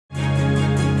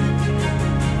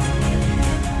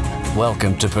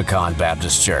Welcome to Pecan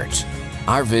Baptist Church.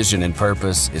 Our vision and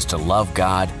purpose is to love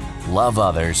God, love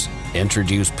others,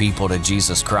 introduce people to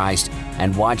Jesus Christ,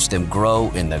 and watch them grow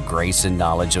in the grace and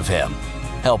knowledge of Him,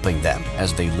 helping them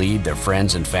as they lead their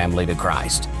friends and family to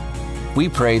Christ. We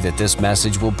pray that this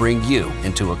message will bring you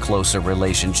into a closer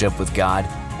relationship with God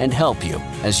and help you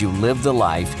as you live the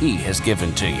life He has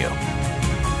given to you.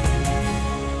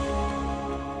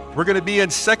 We're going to be in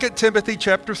 2 Timothy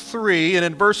chapter 3, and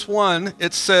in verse 1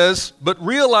 it says, "But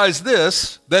realize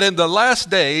this, that in the last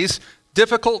days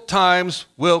difficult times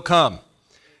will come."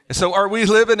 And so are we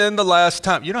living in the last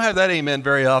time? You don't have that amen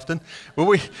very often.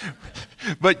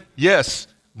 But yes,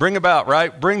 bring about,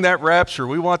 right? Bring that rapture.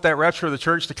 We want that rapture of the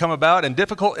church to come about. And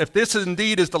difficult, if this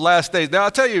indeed is the last days. Now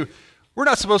I'll tell you, we're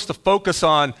not supposed to focus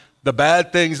on the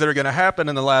bad things that are going to happen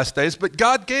in the last days, but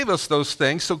God gave us those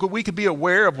things so we could be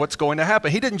aware of what's going to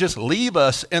happen. He didn't just leave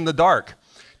us in the dark.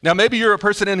 Now, maybe you're a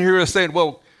person in here who is saying,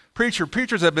 well,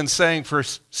 preachers have been saying for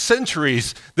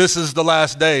centuries, this is the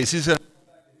last days. He's going to...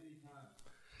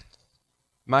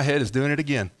 My head is doing it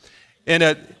again.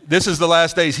 And this is the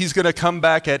last days. He's going to come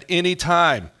back at any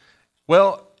time.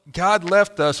 Well, God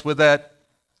left us with that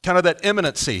kind of that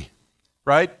imminency,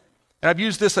 right? And I've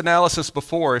used this analysis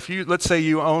before. If you, let's say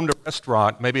you owned a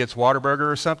restaurant, maybe it's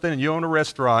Whataburger or something, and you own a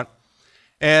restaurant,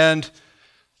 and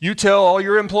you tell all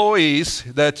your employees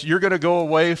that you're going to go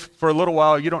away for a little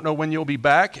while. You don't know when you'll be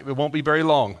back. It won't be very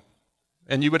long.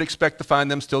 And you would expect to find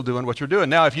them still doing what you're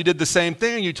doing. Now, if you did the same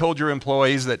thing and you told your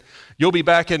employees that you'll be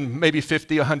back in maybe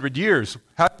 50, 100 years,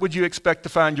 how would you expect to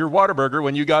find your Whataburger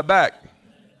when you got back?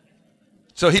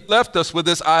 So he left us with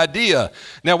this idea.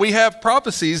 Now we have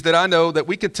prophecies that I know that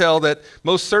we could tell that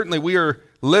most certainly we are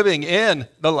living in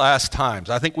the last times.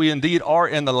 I think we indeed are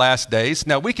in the last days.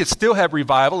 Now we could still have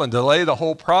revival and delay the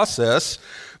whole process,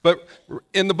 but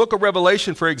in the book of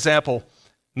Revelation, for example,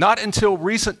 not until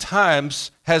recent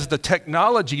times has the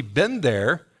technology been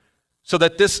there so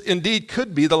that this indeed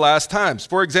could be the last times.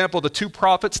 For example, the two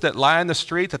prophets that lie in the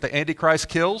street that the Antichrist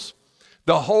kills,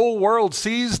 the whole world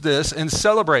sees this and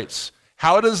celebrates.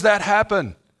 How does that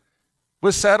happen?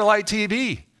 With satellite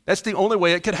TV. That's the only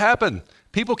way it could happen.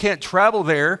 People can't travel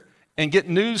there and get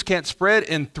news can't spread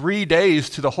in 3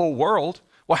 days to the whole world.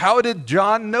 Well, how did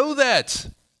John know that?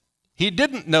 He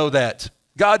didn't know that.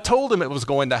 God told him it was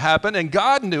going to happen, and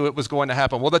God knew it was going to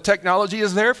happen. Well, the technology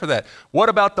is there for that. What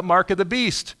about the mark of the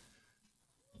beast?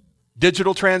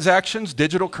 Digital transactions,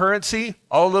 digital currency,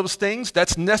 all those things,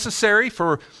 that's necessary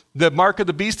for the mark of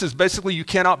the beast is basically you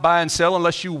cannot buy and sell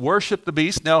unless you worship the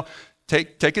beast. Now,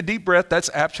 take a deep breath. That's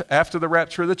after the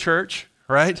rapture of the church,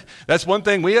 right? That's one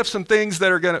thing. We have some things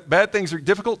that are bad things or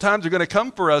difficult times are going to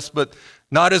come for us, but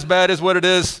not as bad as what it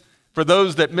is for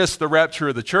those that miss the rapture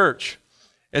of the church.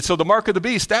 And so the mark of the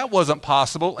beast, that wasn't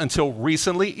possible until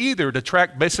recently either, to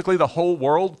track basically the whole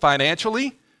world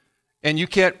financially, and you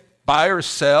can't buy or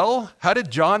sell. How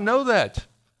did John know that?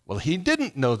 Well, he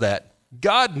didn't know that.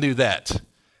 God knew that.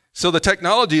 So the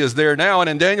technology is there now. And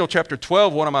in Daniel chapter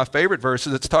 12, one of my favorite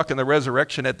verses, it's talking the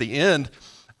resurrection at the end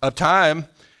of time.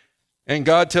 And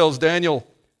God tells Daniel,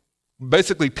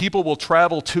 basically people will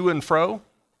travel to and fro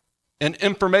and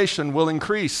information will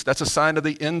increase. That's a sign of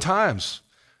the end times.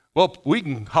 Well, we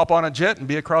can hop on a jet and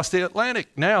be across the Atlantic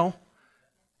now.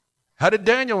 How did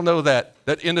Daniel know that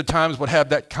end of times would have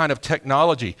that kind of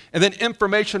technology? And then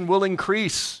information will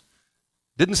increase.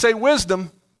 Didn't say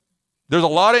wisdom. There's a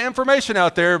lot of information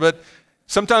out there, but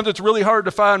sometimes it's really hard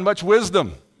to find much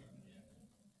wisdom.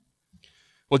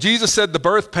 Well, Jesus said the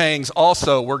birth pangs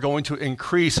also were going to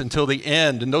increase until the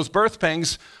end. And those birth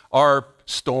pangs are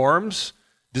storms,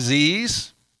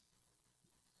 disease,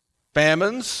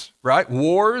 famines, right?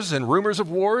 Wars and rumors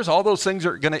of wars. All those things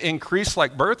are going to increase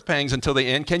like birth pangs until the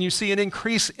end. Can you see an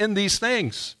increase in these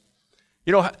things?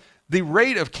 You know, the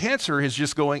rate of cancer is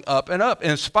just going up and up.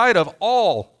 In spite of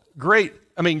all great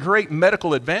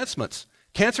medical advancements.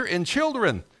 Cancer in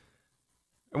children.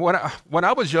 When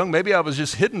I was young, maybe I was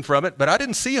just hidden from it, but I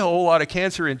didn't see a whole lot of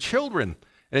cancer in children.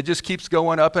 And it just keeps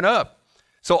going up and up.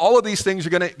 So all of these things are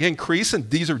going to increase, and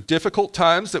these are difficult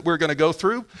times that we're going to go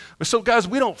through. So guys,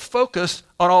 we don't focus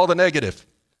on all the negative,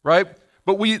 right?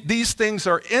 But these things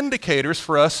are indicators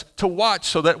for us to watch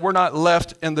so that we're not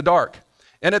left in the dark.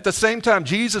 And at the same time,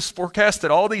 Jesus forecasted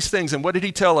all these things, and what did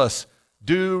he tell us?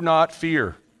 Do not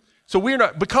fear. So we're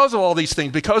not, because of all these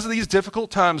things, because of these difficult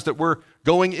times that we're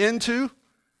going into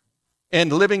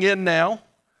and living in now,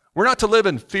 we're not to live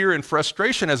in fear and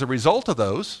frustration as a result of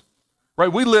those.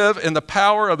 Right? We live in the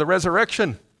power of the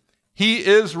resurrection. He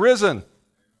is risen.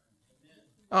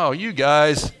 Oh, you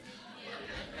guys.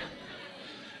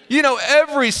 You know,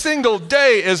 every single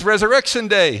day is resurrection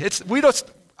day.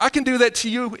 I can do that to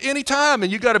you anytime,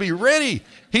 and you got to be ready.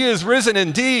 He is risen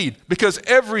indeed, because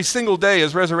every single day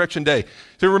is resurrection day.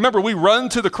 So remember, we run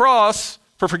to the cross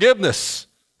for forgiveness,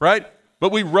 right?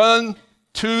 But we run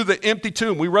to the empty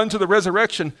tomb. We run to the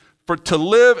resurrection to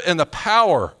live in the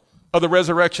power of the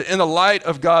resurrection, in the light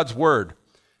of God's word.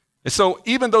 And so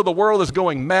even though the world is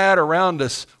going mad around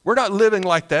us, we're not living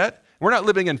like that. We're not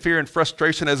living in fear and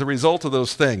frustration as a result of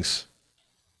those things.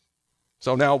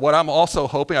 So now what I'm also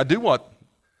hoping, I do want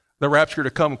the rapture to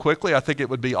come quickly. I think it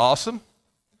would be awesome.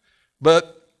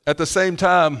 But at the same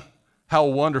time, how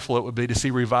wonderful it would be to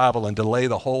see revival and delay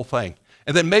the whole thing.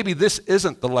 And then maybe this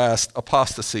isn't the last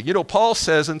apostasy. You know, Paul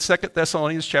says in 2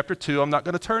 Thessalonians chapter 2, I'm not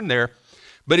going to turn there,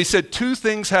 but he said 2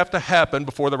 things have to happen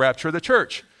before the rapture of the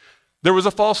church. There was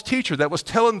a false teacher that was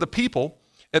telling the people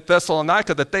at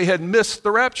Thessalonica that they had missed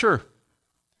the rapture.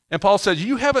 And Paul says,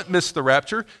 you haven't missed the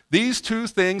rapture. These 2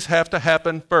 things have to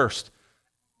happen first.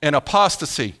 An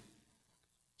apostasy.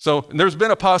 So there's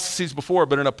been apostasies before,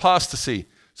 but an apostasy.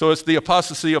 So it's the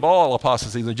apostasy of all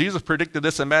apostasies. And Jesus predicted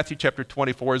this in Matthew chapter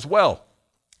 24 as well.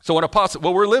 So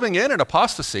we're living in an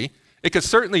apostasy. It could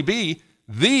certainly be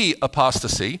the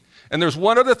apostasy. And there's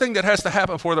one other thing that has to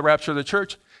happen before the rapture of the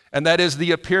church, and that is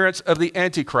the appearance of the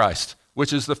Antichrist,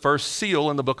 which is the first seal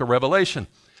in the book of Revelation.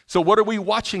 So what are we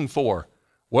watching for?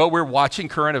 Well, we're watching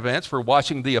current events. We're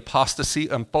watching the apostasy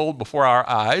unfold before our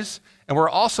eyes. And we're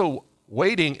also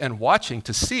waiting and watching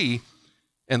to see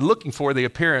and looking for the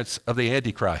appearance of the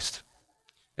Antichrist.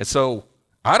 And so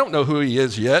I don't know who he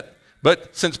is yet,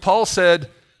 but since Paul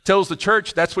tells the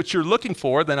church that's what you're looking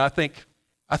for, then I think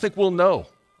we'll know.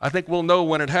 I think we'll know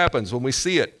when it happens, when we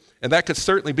see it. And that could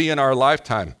certainly be in our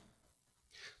lifetime.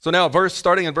 So now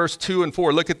starting in verse 2 and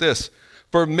 4, look at this.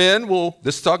 For men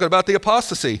this is talking about the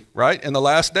apostasy, right, in the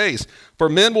last days. For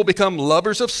men will become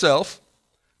lovers of self,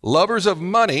 lovers of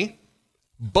money,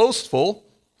 boastful,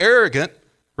 arrogant,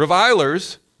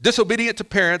 revilers, disobedient to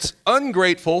parents,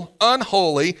 ungrateful,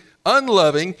 unholy,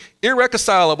 unloving,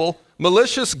 irreconcilable,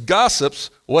 malicious gossips,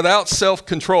 without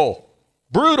self-control,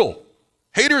 brutal,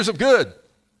 haters of good.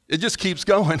 It just keeps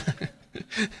going.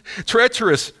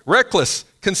 Treacherous, reckless,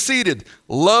 conceited,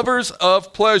 lovers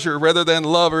of pleasure rather than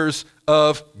lovers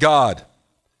of God.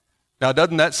 Now,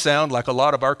 doesn't that sound like a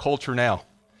lot of our culture now?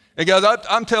 And guys,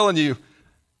 I'm telling you,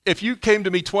 if you came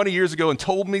to me 20 years ago and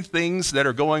told me things that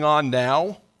are going on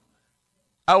now,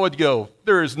 I would go,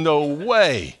 there is no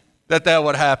way that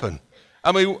would happen.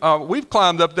 I mean, we've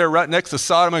climbed up there right next to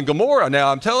Sodom and Gomorrah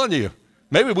now, I'm telling you.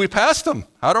 Maybe we passed them.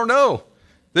 I don't know.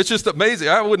 It's just amazing.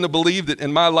 I wouldn't have believed it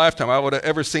in my lifetime. I would have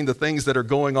ever seen the things that are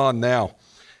going on now.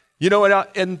 You know,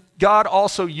 and God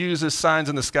also uses signs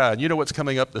in the sky. And you know what's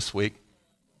coming up this week.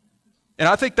 And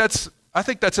I think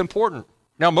that's important.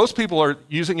 Now, most people are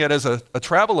using it as a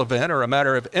travel event or a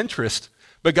matter of interest,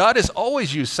 but God has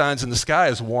always used signs in the sky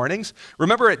as warnings.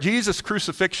 Remember at Jesus'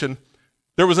 crucifixion,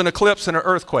 there was an eclipse and an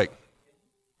earthquake,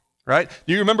 right?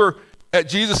 Do you remember at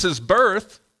Jesus'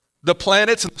 birth, the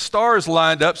planets and the stars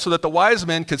lined up so that the wise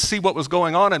men could see what was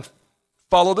going on and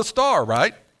follow the star,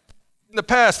 right? In the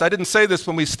past, I didn't say this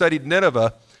when we studied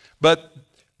Nineveh, but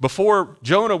before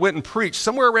Jonah went and preached,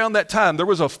 somewhere around that time, there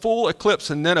was a full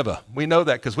eclipse in Nineveh. We know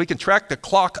that because we can track the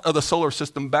clock of the solar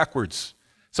system backwards.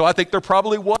 So I think there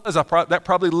probably was. That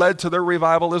probably led to their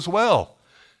revival as well.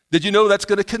 Did you know that's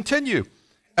going to continue?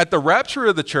 At the rapture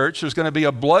of the church, there's going to be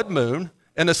a blood moon,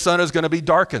 and the sun is going to be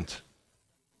darkened.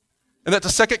 And at the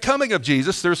second coming of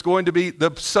Jesus, there's going to be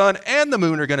the sun and the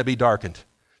moon are going to be darkened.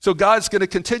 So God's going to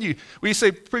continue. We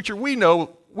say, preacher, we know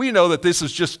that this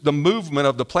is just the movement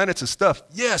of the planets and stuff.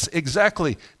 Yes,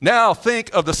 exactly. Now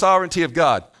think of the sovereignty of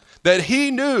God, that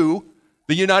he knew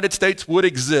the United States would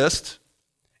exist.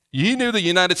 He knew the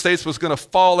United States was going to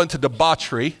fall into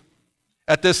debauchery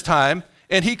at this time,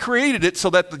 and he created it so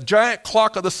that the giant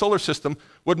clock of the solar system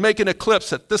would make an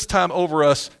eclipse at this time over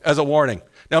us as a warning.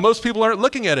 Now, most people aren't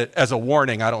looking at it as a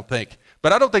warning, I don't think.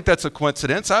 But I don't think that's a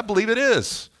coincidence. I believe it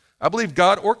is. I believe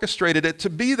God orchestrated it to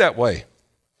be that way.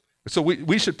 So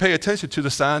we should pay attention to the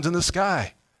signs in the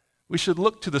sky. We should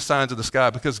look to the signs of the sky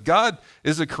because God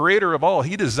is the creator of all.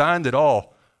 He designed it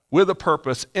all with a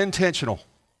purpose, intentional.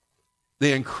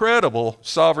 The incredible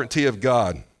sovereignty of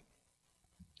God.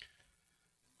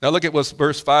 Now look at what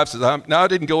verse 5 says. Now I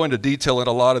didn't go into detail in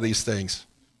a lot of these things.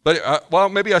 But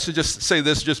maybe I should just say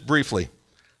this just briefly.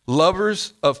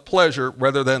 Lovers of pleasure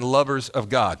rather than lovers of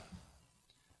God.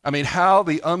 I mean, how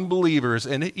the unbelievers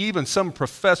and even some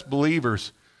professed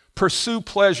believers pursue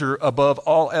pleasure above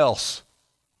all else.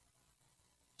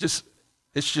 It's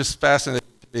just fascinating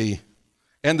to me.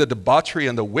 And the debauchery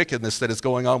and the wickedness that is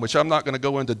going on, which I'm not going to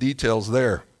go into details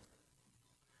there.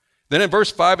 Then in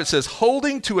verse 5 it says,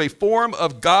 holding to a form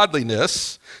of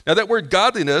godliness. Now that word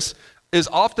godliness is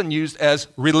often used as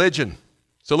religion.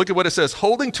 So look at what it says,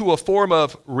 holding to a form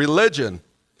of religion,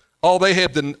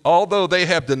 although they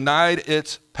have denied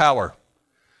its power.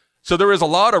 So there is a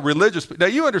lot of now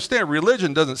you understand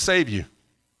religion doesn't save you.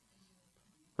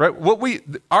 Right?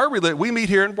 We meet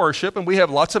here in worship and we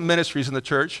have lots of ministries in the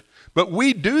church, but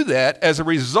we do that as a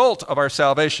result of our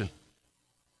salvation.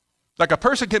 Like a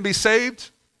person can be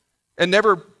saved and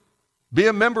never be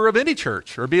a member of any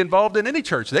church or be involved in any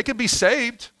church. They can be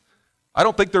saved. I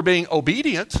don't think they're being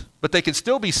obedient, but they can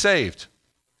still be saved.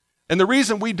 And the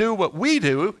reason we do what we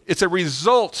do, it's a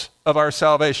result of our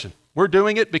salvation. We're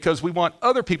doing it because we want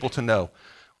other people to know.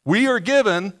 We are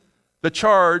given the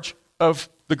charge of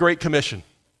the Great Commission.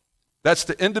 That's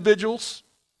to individuals.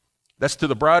 That's to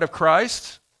the bride of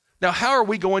Christ. Now, how are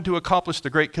we going to accomplish the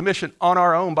Great Commission on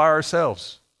our own by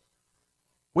ourselves?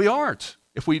 We aren't.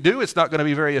 If we do, it's not going to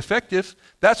be very effective.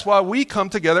 That's why we come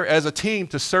together as a team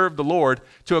to serve the Lord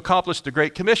to accomplish the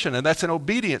Great Commission, and that's in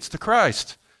obedience to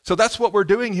Christ. So that's what we're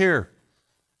doing here.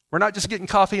 We're not just getting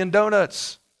coffee and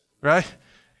donuts, right?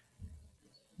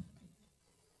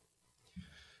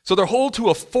 So they hold to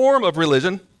a form of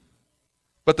religion,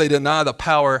 but they deny the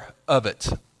power of it.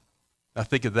 Now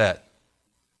think of that.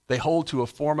 They hold to a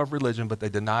form of religion, but they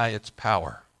deny its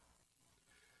power.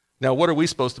 Now what are we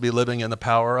supposed to be living in the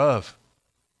power of?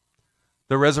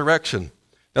 The resurrection.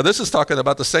 Now this is talking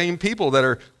about the same people that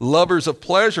are lovers of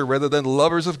pleasure rather than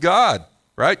lovers of God,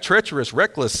 right? Treacherous,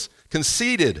 reckless,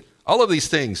 conceited, all of these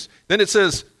things. Then it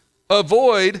says,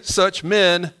 avoid such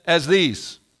men as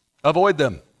these. Avoid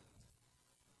them.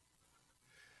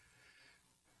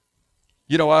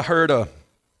 You know, I heard of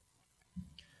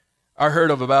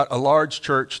about a large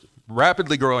church,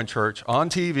 rapidly growing church on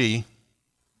TV,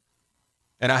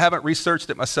 and I haven't researched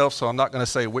it myself, so I'm not going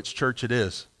to say which church it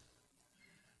is.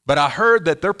 But I heard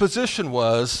that their position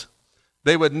was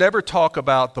they would never talk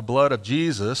about the blood of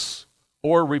Jesus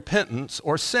or repentance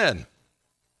or sin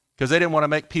because they didn't want to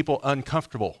make people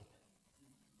uncomfortable.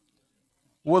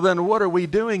 Well, then what are we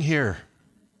doing here?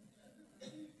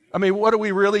 I mean, what are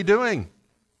we really doing?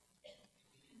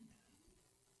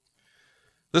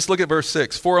 Let's look at verse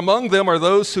 6. For among them are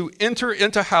those who enter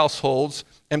into households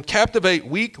and captivate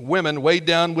weak women weighed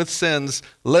down with sins,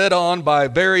 led on by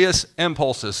various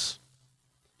impulses.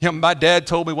 You know, my dad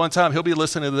told me one time, he'll be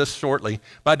listening to this shortly.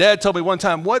 My dad told me one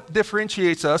time, what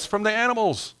differentiates us from the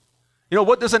animals? You know,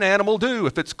 what does an animal do?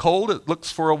 If it's cold, it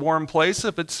looks for a warm place.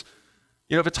 If it's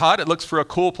hot, it looks for a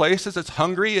cool place. If it's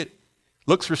hungry, it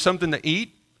looks for something to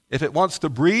eat. If it wants to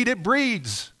breed, it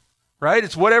breeds, right?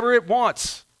 It's whatever it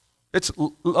wants. It's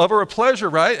love or a pleasure,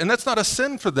 right? And that's not a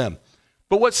sin for them.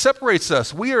 But what separates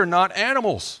us? We are not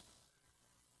animals.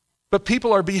 But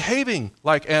people are behaving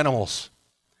like animals.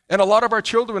 And a lot of our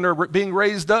children are being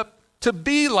raised up to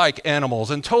be like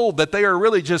animals and told that they are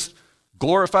really just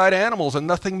glorified animals and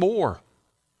nothing more.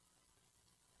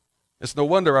 It's no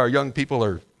wonder our young people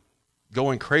are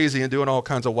going crazy and doing all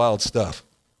kinds of wild stuff.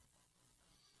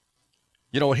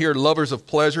 You know, here, lovers of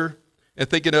pleasure, and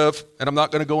thinking of, and I'm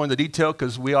not going to go into detail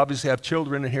because we obviously have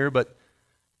children in here, but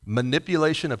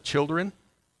manipulation of children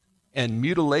and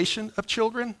mutilation of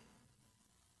children.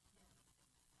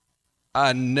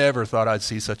 I never thought I'd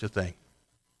see such a thing.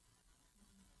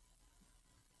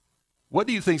 What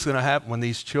do you think is going to happen when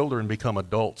these children become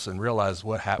adults and realize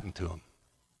what happened to them?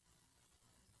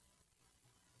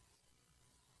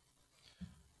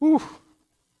 Whew.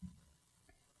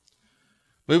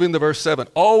 Moving to verse 7.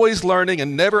 Always learning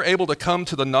and never able to come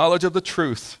to the knowledge of the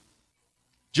truth.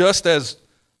 Just as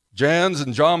Jannes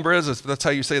and Jambres, if that's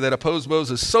how you say that, opposed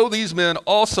Moses, so these men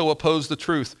also oppose the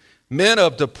truth. Men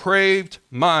of depraved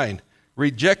mind,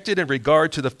 rejected in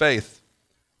regard to the faith,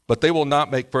 but they will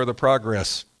not make further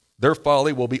progress. Their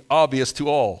folly will be obvious to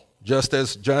all, just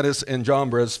as Jannes and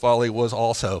Jambres' folly was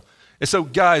also. And so,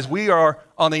 guys, we are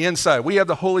on the inside. We have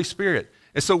the Holy Spirit.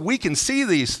 And so we can see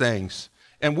these things,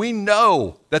 and we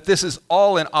know that this is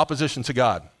all in opposition to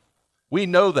God. We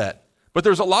know that. But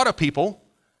there's a lot of people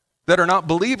that are not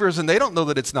believers, and they don't know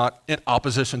that it's not in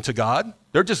opposition to God.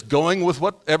 They're just going with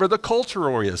whatever the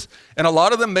culture is. And a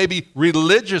lot of them may be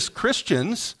religious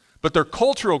Christians, but they're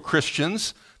cultural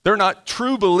Christians. They're not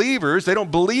true believers. They don't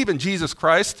believe in Jesus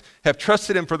Christ, have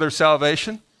trusted him for their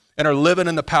salvation, and are living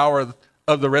in the power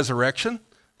of the resurrection.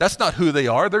 That's not who they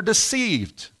are. They're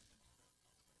deceived.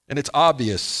 And it's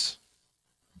obvious.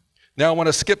 Now I want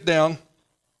to skip down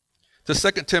to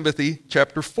 2 Timothy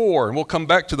chapter 4, and we'll come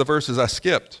back to the verses I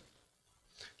skipped.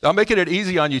 I'm making it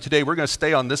easy on you today. We're going to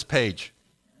stay on this page.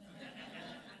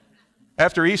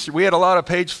 After Easter, we had a lot of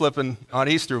page flipping on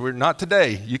Easter. We're not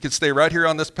today. You can stay right here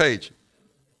on this page.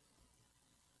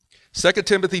 2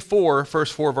 Timothy 4,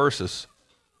 first 4 verses.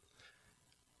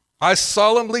 I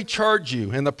solemnly charge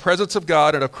you in the presence of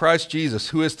God and of Christ Jesus,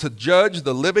 who is to judge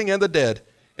the living and the dead,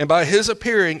 and by his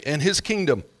appearing in his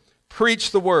kingdom,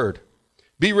 preach the word.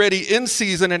 Be ready in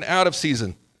season and out of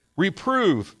season.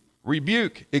 Reprove,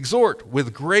 rebuke, exhort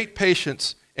with great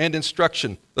patience and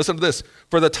instruction. Listen to this.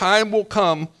 For the time will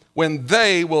come when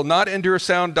they will not endure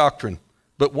sound doctrine,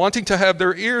 but wanting to have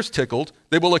their ears tickled,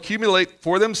 they will accumulate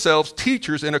for themselves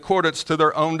teachers in accordance to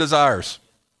their own desires.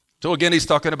 So again, he's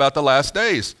talking about the last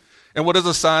days. And what is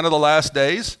the sign of the last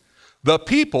days? The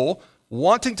people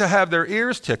wanting to have their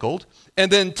ears tickled, and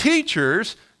then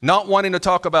teachers not wanting to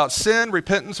talk about sin,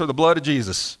 repentance, or the blood of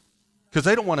Jesus, because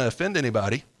they don't want to offend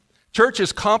anybody. Church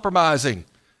is compromising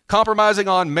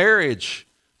on marriage,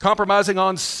 compromising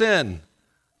on sin.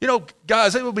 You know,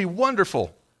 guys, it would be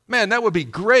wonderful. Man, that would be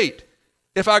great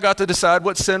if I got to decide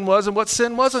what sin was and what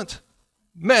sin wasn't.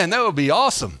 Man, that would be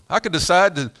awesome. I could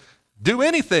decide to do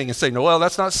anything and say, no, well,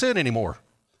 that's not sin anymore.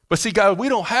 But see, God, we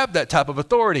don't have that type of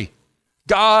authority.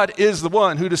 God is the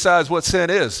one who decides what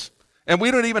sin is. And we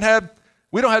don't have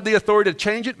the authority to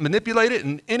change it, manipulate it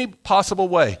in any possible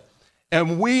way.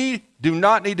 And we do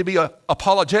not need to be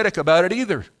apologetic about it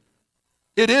either.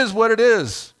 It is what it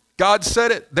is. God said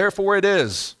it, therefore it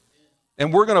is.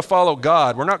 And we're going to follow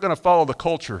God. We're not going to follow the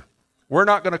culture. We're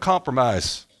not going to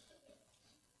compromise.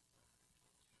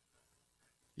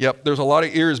 Yep, there's a lot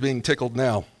of ears being tickled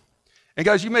now. And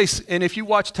guys, and if you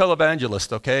watch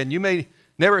televangelists, okay, and you may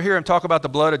never hear him talk about the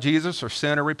blood of Jesus or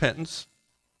sin or repentance,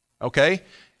 okay?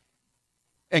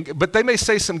 But they may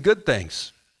say some good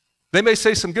things. They may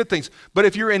say some good things. But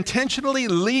if you're intentionally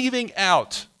leaving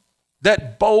out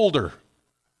that boulder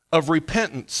of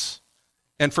repentance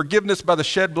and forgiveness by the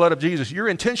shed blood of Jesus, you're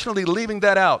intentionally leaving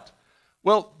that out.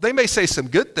 Well, they may say some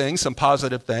good things, some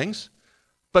positive things,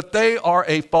 but they are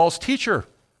a false teacher.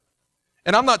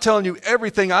 And I'm not telling you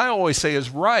everything I always say is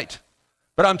right,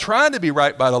 but I'm trying to be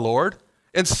right by the Lord.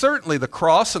 And certainly the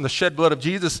cross and the shed blood of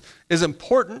Jesus is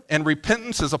important, and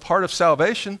repentance is a part of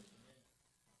salvation.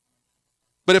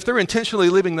 But if they're intentionally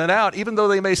leaving that out, even though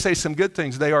they may say some good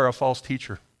things, they are a false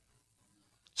teacher.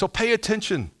 So pay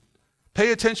attention.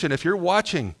 Pay attention. If you're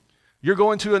watching, you're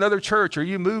going to another church or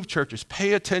you move churches,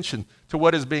 pay attention to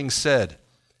what is being said.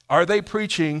 Are they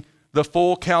preaching the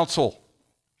full counsel?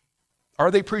 Are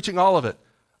they preaching all of it?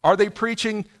 Are they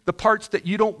preaching the parts that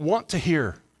you don't want to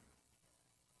hear?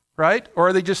 Right? Or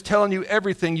are they just telling you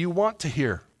everything you want to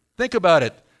hear? Think about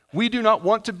it. We do not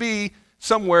want to be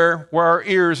somewhere where our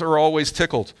ears are always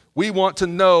tickled. We want to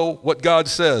know what God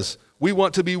says. We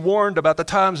want to be warned about the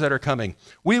times that are coming.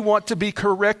 We want to be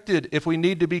corrected if we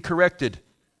need to be corrected.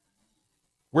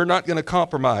 We're not going to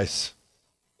compromise.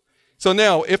 So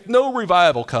now, if no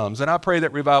revival comes, and I pray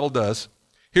that revival does,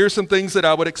 here's some things that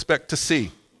I would expect to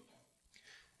see.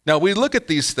 Now, we look at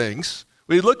these things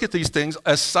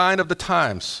as sign of the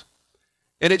times.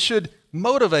 And it should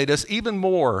motivate us even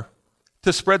more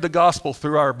to spread the gospel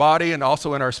through our body and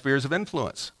also in our spheres of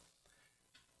influence.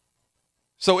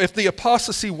 So if the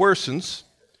apostasy worsens,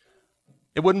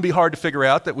 it wouldn't be hard to figure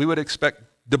out that we would expect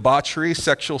debauchery,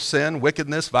 sexual sin,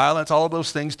 wickedness, violence, all of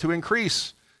those things to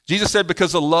increase. Jesus said,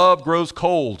 because the love grows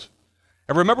cold.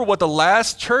 And remember what the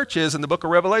last church is in the book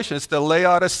of Revelation. It's the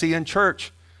Laodicean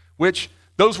church, which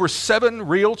those were 7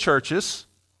 real churches,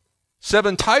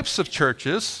 7 types of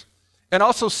churches, and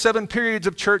also 7 periods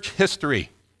of church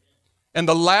history. And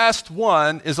the last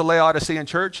one is the Laodicean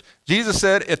church. Jesus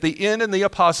said, at the end in the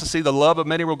apostasy, the love of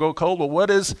many will grow cold. Well, what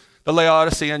is the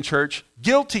Laodicean church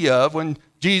guilty of when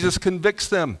Jesus convicts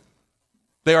them?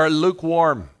 They are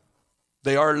lukewarm.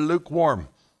 They are lukewarm.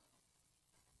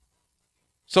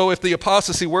 So if the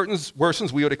apostasy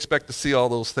worsens, we would expect to see all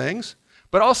those things.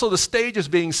 But also the stage is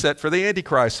being set for the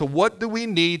Antichrist. So what do we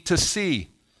need to see?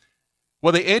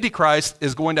 Well, the Antichrist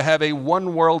is going to have a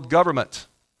one-world government.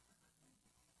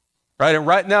 Right? And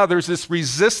right now there's this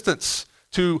resistance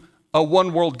to a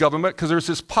one-world government because there's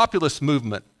this populist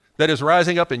movement that is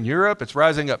rising up in Europe. It's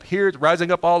rising up here. It's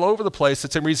rising up all over the place.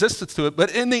 It's in resistance to it.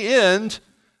 But in the end,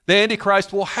 the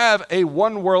Antichrist will have a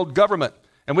one-world government.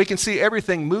 And we can see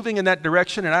everything moving in that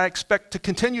direction, and I expect to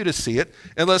continue to see it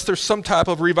unless there's some type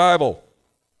of revival.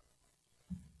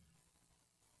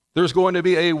 There's going to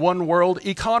be a one-world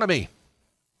economy.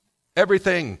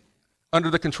 Everything under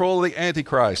the control of the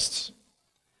Antichrists.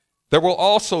 There will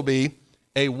also be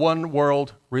a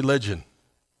one-world religion.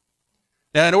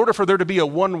 Now, in order for there to be a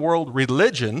one-world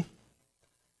religion,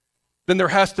 then there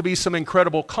has to be some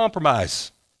incredible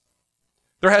compromise.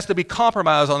 There has to be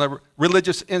compromise on the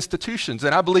religious institutions.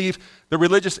 And I believe the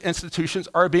religious institutions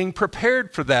are being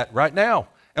prepared for that right now.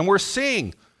 And we're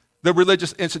seeing the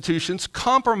religious institutions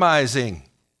compromising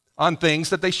on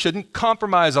things that they shouldn't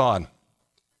compromise on.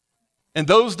 And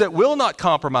those that will not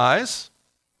compromise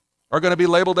are going to be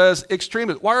labeled as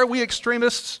extremists. Why are we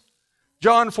extremists?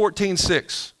 John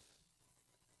 14:6.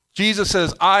 Jesus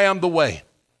says, I am the way.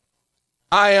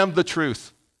 I am the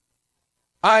truth.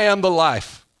 I am the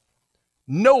life.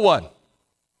 No one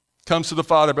comes to the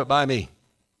Father but by me.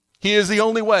 He is the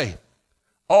only way.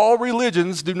 All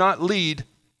religions do not lead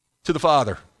to the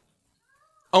Father.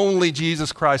 Only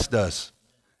Jesus Christ does.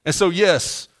 And so,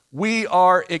 yes, we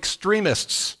are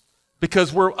extremists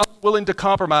because we're unwilling to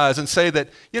compromise and say that,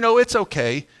 it's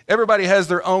okay. Everybody has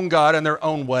their own God and their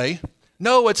own way.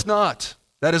 No, it's not.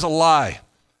 That is a lie.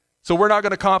 So we're not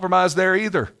going to compromise there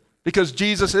either because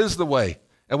Jesus is the way.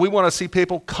 And we want to see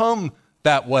people come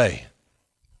that way.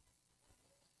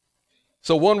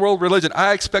 So one world religion,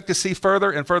 I expect to see further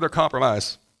and further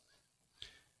compromise.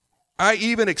 I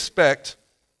even expect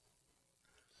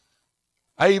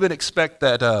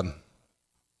that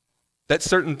that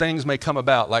certain things may come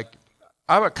about. Like,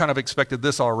 I kind of expected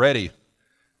this already,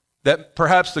 that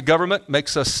perhaps the government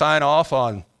makes us sign off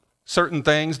on certain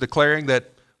things, declaring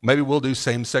that maybe we'll do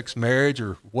same-sex marriage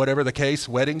or whatever the case,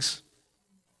 weddings.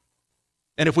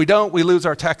 And if we don't, we lose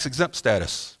our tax-exempt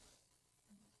status.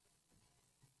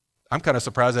 I'm kind of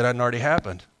surprised that hadn't already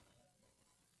happened.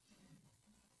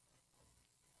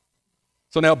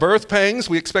 So now birth pangs,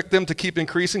 we expect them to keep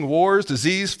increasing. Wars,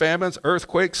 disease, famines,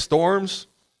 earthquakes, storms.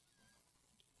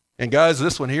 And guys,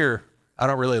 this one here, I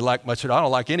don't really like much of it. I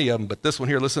don't like any of them, but this one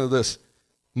here, listen to this.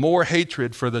 More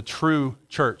hatred for the true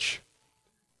church.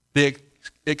 The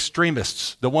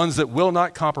extremists, the ones that will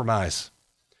not compromise.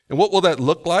 And what will that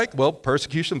look like? Well,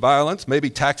 persecution, violence, maybe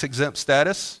tax-exempt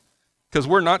status, because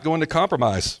we're not going to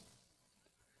compromise.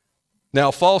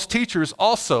 Now, false teachers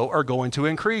also are going to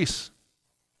increase.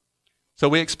 So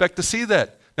we expect to see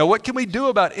that. Now, what can we do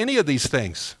about any of these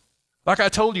things? Like I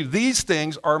told you, these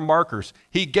things are markers.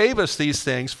 He gave us these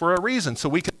things for a reason, so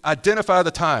we can identify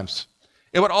the times.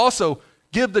 It would also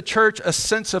give the church a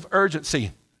sense of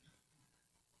urgency.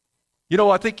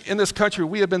 I think in this country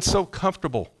we have been so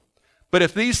comfortable. But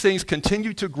if these things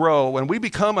continue to grow and we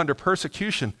become under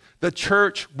persecution, the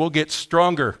church will get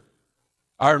stronger.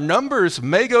 Our numbers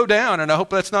may go down, and I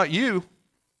hope that's not you.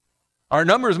 Our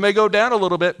numbers may go down a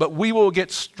little bit, but we will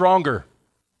get stronger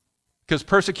because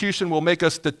persecution will make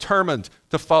us determined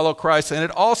to follow Christ, and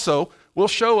it also will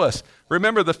show us.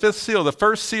 Remember the fifth seal. The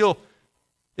first seal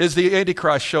is the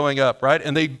Antichrist showing up, right?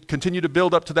 And they continue to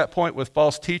build up to that point with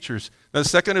false teachers. Now, the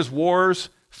second is wars,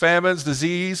 famines,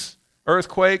 disease,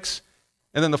 earthquakes.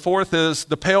 And then the fourth is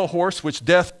the pale horse, which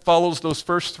death follows those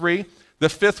first three. The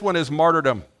fifth one is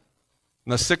martyrdom.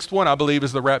 And the sixth one, I believe,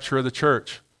 is the rapture of the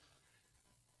church.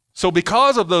 So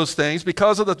because of those things,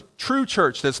 because of the true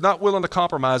church that's not willing to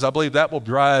compromise, I believe that will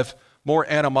drive more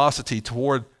animosity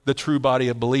toward the true body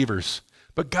of believers.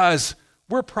 But guys,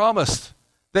 we're promised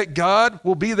that God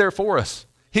will be there for us.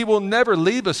 He will never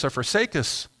leave us or forsake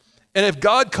us. And if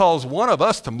God calls one of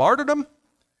us to martyrdom,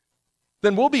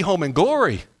 then we'll be home in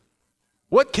glory.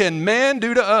 What can man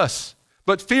do to us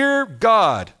but fear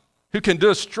God, who can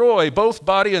destroy both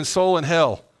body and soul in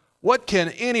hell? What can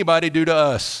anybody do to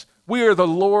us? We are the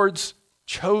Lord's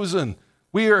chosen.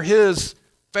 We are his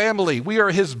family. We are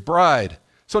his bride.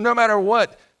 So no matter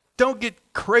what, don't get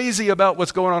crazy about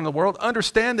what's going on in the world.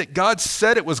 Understand that God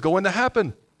said it was going to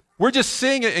happen. We're just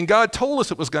seeing it, and God told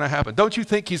us it was going to happen. Don't you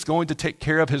think he's going to take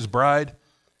care of his bride?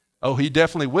 Oh, he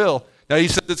definitely will. Now, he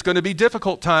said it's going to be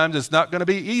difficult times. It's not going to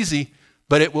be easy,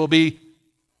 but it will be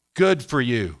good for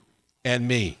you and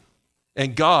me.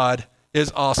 And God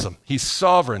is awesome. He's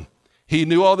sovereign. He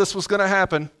knew all this was going to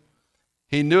happen.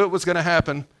 He knew it was going to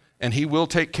happen, and he will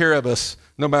take care of us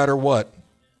no matter what.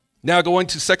 Now going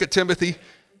to 2 Timothy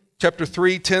chapter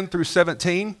 3, 10 through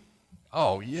 17.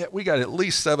 Oh, yeah, we got at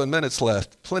least 7 minutes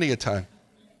left. Plenty of time.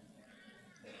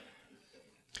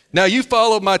 Now you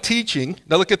followed my teaching.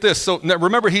 Now look at this. So now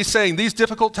remember, he's saying these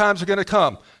difficult times are going to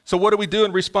come. So what do we do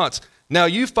in response? Now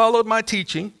you followed my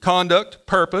teaching, conduct,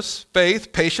 purpose,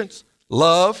 faith, patience,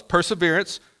 love,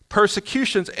 perseverance,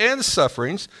 persecutions, and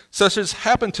sufferings, such as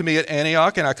happened to me at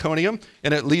Antioch and Iconium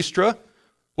and at Lystra.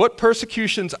 What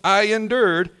persecutions I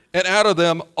endured, and out of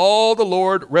them all the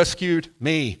Lord rescued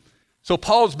me. So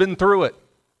Paul's been through it.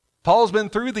 Paul's been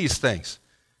through these things.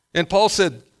 And Paul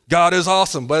said, God is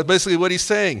awesome. But basically what he's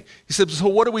saying, he said, so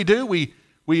what do?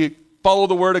 We follow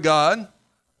the word of God.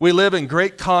 We live in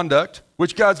great conduct,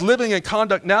 which God's living in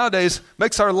conduct nowadays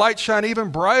makes our light shine even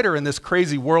brighter in this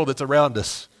crazy world that's around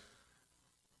us.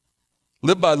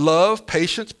 Live by love,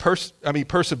 patience,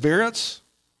 perseverance.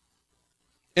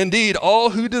 Indeed,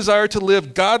 all who desire to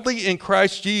live godly in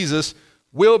Christ Jesus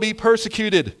will be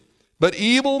persecuted, but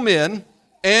evil men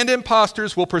and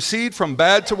impostors will proceed from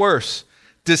bad to worse,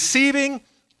 deceiving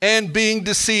and being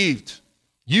deceived.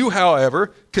 You,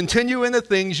 however, continue in the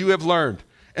things you have learned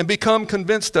and become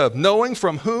convinced of, knowing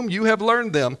from whom you have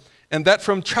learned them, and that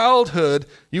from childhood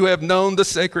you have known the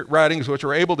sacred writings, which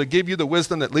are able to give you the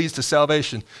wisdom that leads to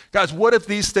salvation. Guys, what if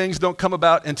these things don't come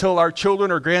about until our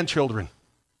children or grandchildren?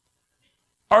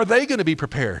 Are they going to be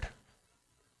prepared?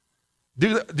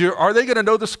 Are they going to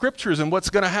know the scriptures and what's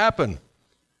going to happen?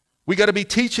 We got to be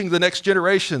teaching the next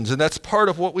generations, and that's part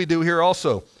of what we do here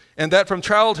also. And that from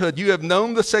childhood you have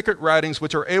known the sacred writings,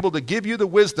 which are able to give you the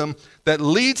wisdom that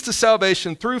leads to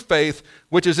salvation through faith,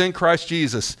 which is in Christ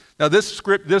Jesus. Now this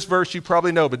verse you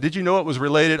probably know, but did you know it was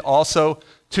related also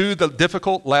to the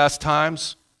difficult last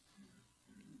times?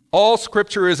 All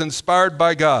scripture is inspired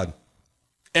by God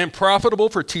and profitable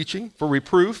for teaching, for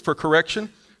reproof, for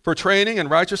correction, for training in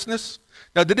righteousness.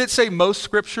 Now, did it say most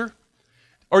scripture?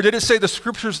 Or did it say the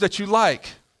scriptures that you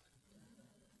like?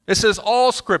 It says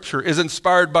all scripture is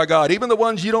inspired by God, even the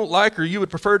ones you don't like or you would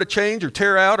prefer to change or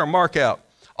tear out or mark out.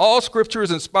 All scripture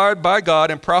is inspired by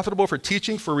God and profitable for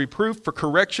teaching, for reproof, for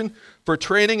correction, for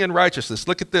training in righteousness.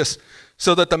 Look at this.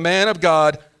 So that the man of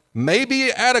God may be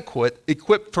adequate,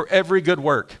 equipped for every good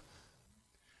work.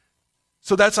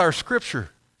 So that's our scripture.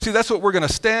 See, that's what we're going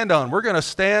to stand on. We're going to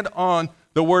stand on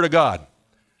the Word of God.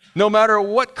 No matter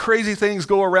what crazy things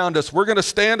go around us, we're going to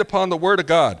stand upon the Word of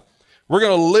God. We're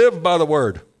going to live by the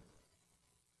Word.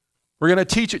 We're going to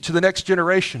teach it to the next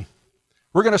generation.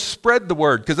 We're going to spread the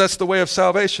Word because that's the way of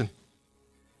salvation.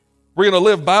 We're going to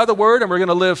live by the Word and we're going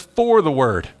to live for the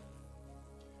Word.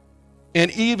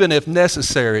 And even if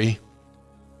necessary,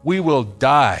 we will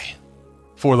die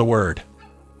for the Word.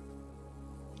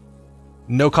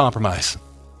 No compromise.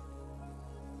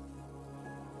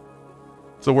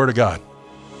 It's the Word of God.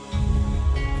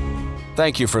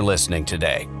 Thank you for listening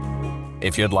today.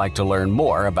 If you'd like to learn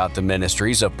more about the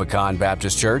ministries of Pecan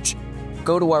Baptist Church,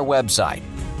 go to our website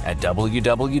at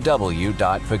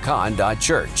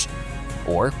www.pecan.church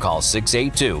or call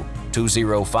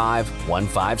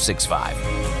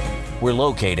 682-205-1565. We're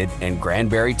located in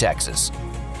Granbury, Texas.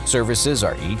 Services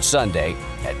are each Sunday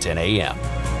at 10 a.m.